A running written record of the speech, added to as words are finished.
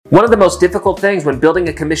One of the most difficult things when building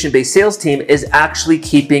a commission-based sales team is actually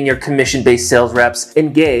keeping your commission-based sales reps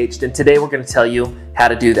engaged. And today we're going to tell you how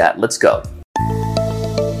to do that. Let's go.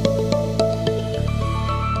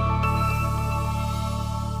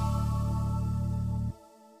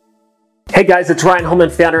 Hey guys, it's Ryan Holman,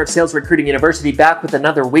 founder of Sales Recruiting University, back with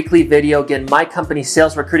another weekly video. Again, my company,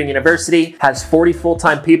 Sales Recruiting University, has 40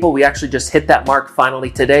 full-time people. We actually just hit that mark finally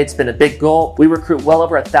today. It's been a big goal. We recruit well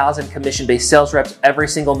over 1,000 commission-based sales reps every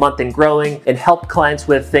single month and growing, and help clients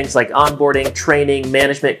with things like onboarding, training,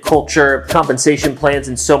 management, culture, compensation plans,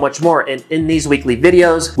 and so much more. And in these weekly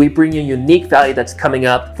videos, we bring you unique value that's coming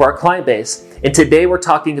up for our client base. And today we're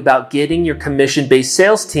talking about getting your commission-based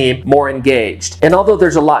sales team more engaged. And although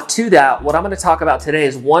there's a lot to that, what I'm going to talk about today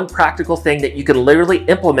is one practical thing that you can literally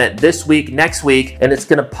implement this week, next week, and it's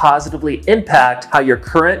going to positively impact how your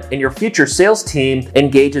current and your future sales team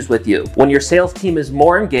engages with you. When your sales team is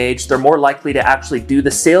more engaged, they're more likely to actually do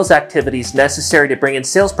the sales activities necessary to bring in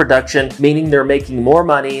sales production, meaning they're making more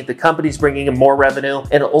money, the company's bringing in more revenue,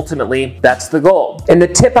 and ultimately that's the goal. And the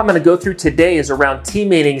tip I'm going to go through today is around team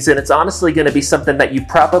meetings, and it's honestly going to be something that you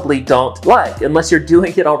probably don't like unless you're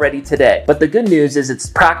doing it already today. But the good news is it's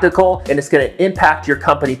practical and it's going to impact your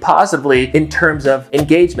company positively in terms of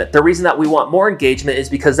engagement. The reason that we want more engagement is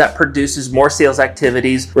because that produces more sales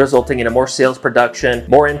activities, resulting in a more sales production,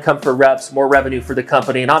 more income for reps, more revenue for the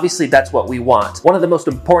company. And obviously that's what we want. One of the most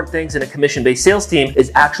important things in a commission-based sales team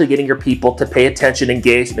is actually getting your people to pay attention,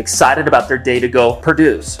 engaged, and excited about their day to go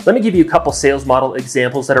produce. Let me give you a couple sales model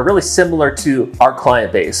examples that are really similar to our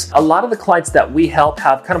client base. A lot of the clients that we help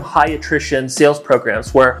have kind of high attrition sales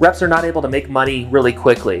programs where reps are not able to make money really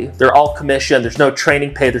quickly. They're all commission, there's no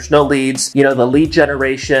training pay, there's no leads. You know, the lead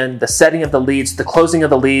generation, the setting of the leads, the closing of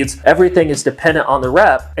the leads, everything is dependent on the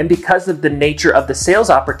rep. And because of the nature of the sales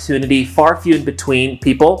opportunity, far few in between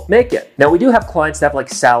people make it. Now, we do have clients that have like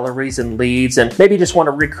salaries and leads and maybe just want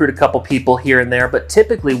to recruit a couple people here and there, but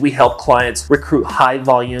typically we help clients recruit high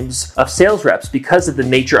volumes of sales reps because of the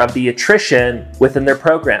nature of the attrition within their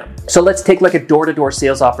program. So let's take like a door-to-door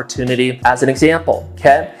sales opportunity as an example,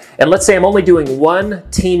 okay? And let's say I'm only doing one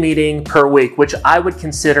team meeting per week, which I would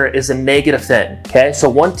consider is a negative thing, okay? So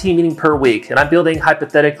one team meeting per week, and I'm building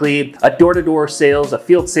hypothetically a door-to-door sales, a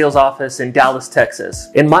field sales office in Dallas, Texas.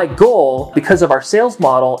 And my goal, because of our sales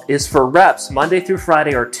model, is for reps Monday through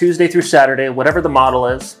Friday or Tuesday through Saturday, whatever the model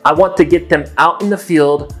is, I want to get them out in the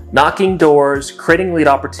field, knocking doors, creating lead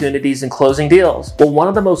opportunities, and closing deals. Well, one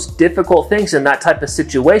of the most difficult things in that type of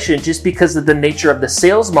situation, just because of the nature of the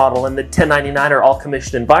sales model and the 1099 or all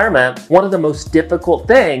commission environment, one of the most difficult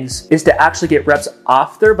things is to actually get reps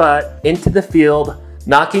off their butt into the field,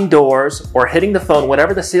 knocking doors or hitting the phone,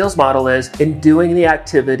 whatever the sales model is, and doing the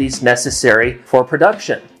activities necessary for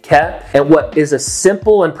production. Okay? And what is a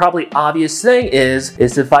simple and probably obvious thing is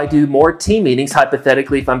if I do more team meetings,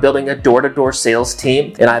 hypothetically, if I'm building a door-to-door sales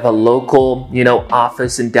team and I have a local,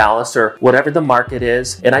 office in Dallas or whatever the market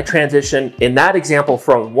is, and I transition in that example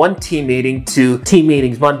from one team meeting to team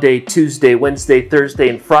meetings Monday, Tuesday, Wednesday, Thursday,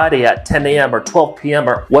 and Friday at 10 a.m. or 12 p.m.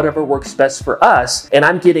 or whatever works best for us, and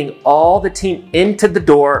I'm getting all the team into the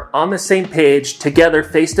door on the same page, together,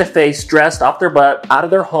 face-to-face, dressed off their butt, out of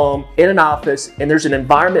their home, in an office, and there's an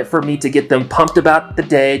environment for me to get them pumped about the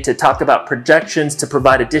day, to talk about projections, to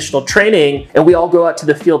provide additional training, and we all go out to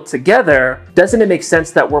the field together. Doesn't it make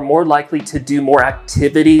sense that we're more likely to do more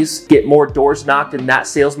activities, get more doors knocked in that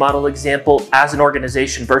sales model example as an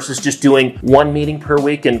organization versus just doing one meeting per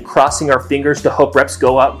week and crossing our fingers to hope reps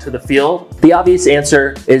go out to the field? The obvious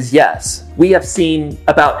answer is yes. We have seen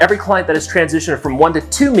about every client that has transitioned from 1 to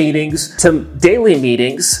 2 meetings to daily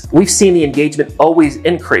meetings, we've seen the engagement always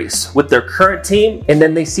increase with their current team, and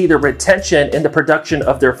then they see the retention and the production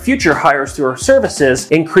of their future hires through our services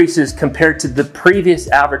increases compared to the previous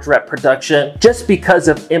average rep production just because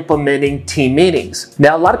of implementing team meetings.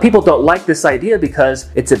 Now, a lot of people don't like this idea because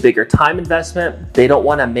it's a bigger time investment. They don't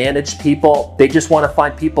want to manage people. They just want to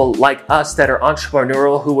find people like us that are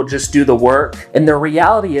entrepreneurial who will just do the work. And the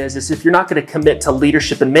reality is if you're not going to commit to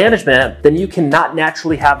leadership and management, then you cannot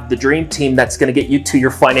naturally have the dream team that's going to get you to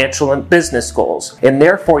your financial and business goals. And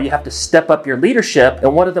therefore, you have to step up your leadership.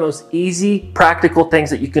 And one of the most easy, practical things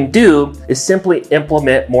that you can do is simply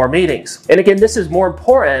implement more meetings. And again, this is more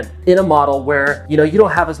important in a model where, you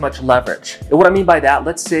don't have as much leverage. And what I mean by that,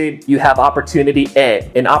 let's say you have opportunity A,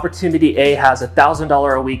 and opportunity A has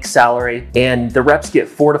 $1,000 a week salary, and the reps get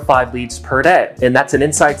 4 to 5 leads per day. And that's an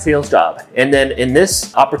inside sales job. And then in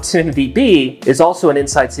this opportunity B is also an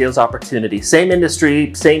inside sales opportunity. Same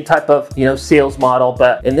industry, same type of, sales model,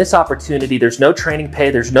 but in this opportunity, there's no training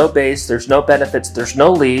pay, there's no base, there's no benefits, there's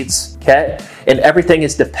no leads, okay? And everything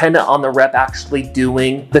is dependent on the rep actually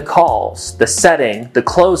doing the calls, the setting, the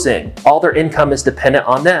closing. All their income is dependent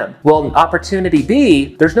on them. Well, in opportunity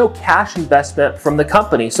B, there's no cash investment from the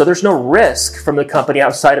company, so there's no risk from the company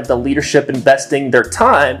outside of the leadership investing their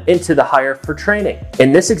time into the hire for training.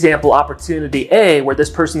 In this example, opportunity A, where this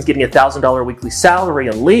person's getting $1,000 weekly salary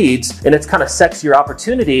and leads, and it's kind of sexier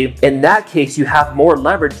opportunity, in that case, you have more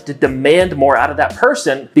leverage to demand more out of that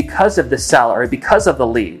person because of the salary, because of the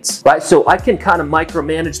leads, right? So I can kind of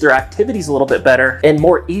micromanage their activities a little bit better and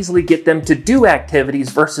more easily get them to do activities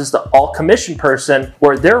versus the all commission person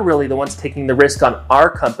where they're really the ones taking the risk on our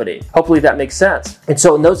company. Hopefully that makes sense. And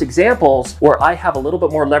so in those examples where I have a little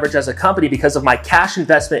bit more leverage as a company because of my cash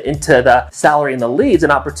investment into the salary and the leads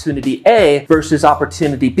in opportunity A versus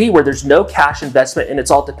opportunity B where there's no cash investment and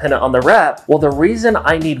it's all dependent on the rep, well, the reason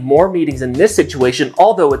I need more meetings in this situation,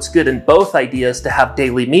 although it's good in both ideas to have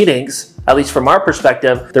daily meetings, at least from our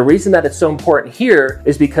perspective, the reason that it's so important here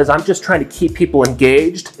is because I'm just trying to keep people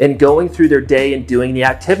engaged and going through their day and doing the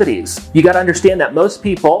activities. You got to understand that most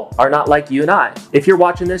people are not like you and I. If you're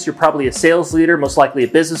watching this, you're probably a sales leader, most likely a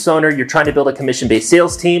business owner, you're trying to build a commission-based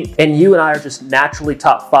sales team, and you and I are just naturally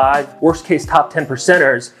top 5, worst case top 10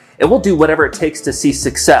 percenters, and we'll do whatever it takes to see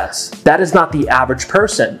success. That is not the average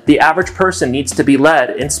person. The average person needs to be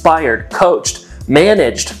led, inspired, coached,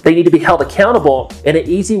 managed. They need to be held accountable. And an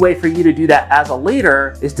easy way for you to do that as a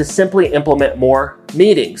leader is to simply implement more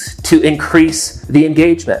meetings to increase the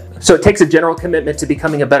engagement. So it takes a general commitment to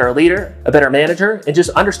becoming a better leader, a better manager, and just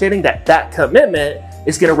understanding that that commitment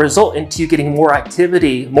is going to result into you getting more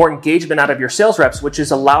activity, more engagement out of your sales reps, which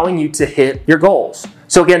is allowing you to hit your goals.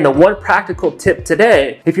 So again, the one practical tip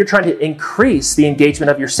today, if you're trying to increase the engagement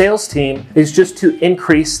of your sales team, is just to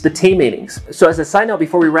increase the team meetings. So as a side note,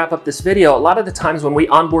 before we wrap up this video, a lot of the times when we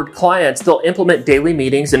onboard clients, they'll implement daily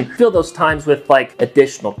meetings and fill those times with like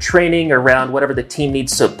additional training around whatever the team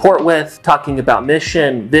needs support with, talking about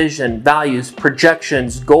mission, vision, values,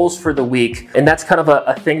 projections, goals for the week. And that's kind of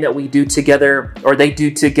a thing that we do together, or they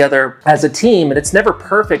do together as a team. And it's never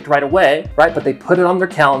perfect right away, right? But they put it on their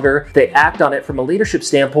calendar, they act on it from a leadership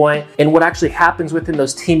standpoint, and what actually happens within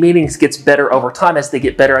those team meetings gets better over time as they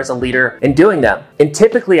get better as a leader in doing them. And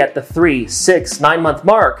typically at the 3, 6, 9 month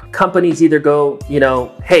mark, companies either go,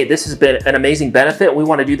 hey, this has been an amazing benefit, we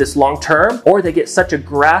want to do this long term, or they get such a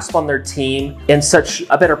grasp on their team and such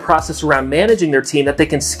a better process around managing their team that they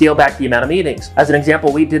can scale back the amount of meetings. As an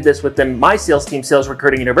example, we did this within my sales team, Sales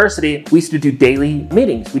Recruiting University. We used to do daily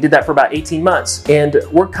meetings. We did that for about 18 months. And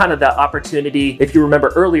we're kind of that opportunity, if you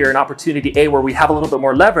remember earlier, in opportunity A, where we have a little bit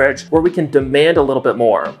more leverage, where we can demand a little bit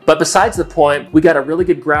more. But besides the point, we got a really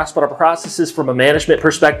good grasp on our processes from a management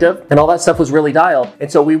perspective, and all that stuff was really dialed. And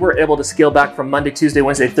so we were able to scale back from Monday, Tuesday,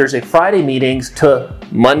 Wednesday, Thursday, Friday meetings to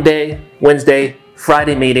Monday, Wednesday,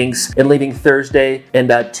 Friday meetings, and leaving Thursday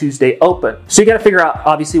and Tuesday open. So you got to figure out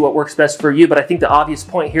obviously what works best for you. But I think the obvious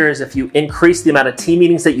point here is if you increase the amount of team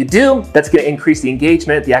meetings that you do, that's going to increase the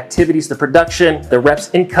engagement, the activities, the production, the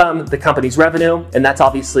rep's income, the company's revenue, and that's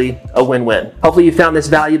obviously a win-win. Hopefully you found this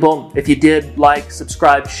valuable. If you did, like,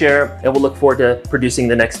 subscribe, share, and we'll look forward to producing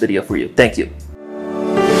the next video for you. Thank you.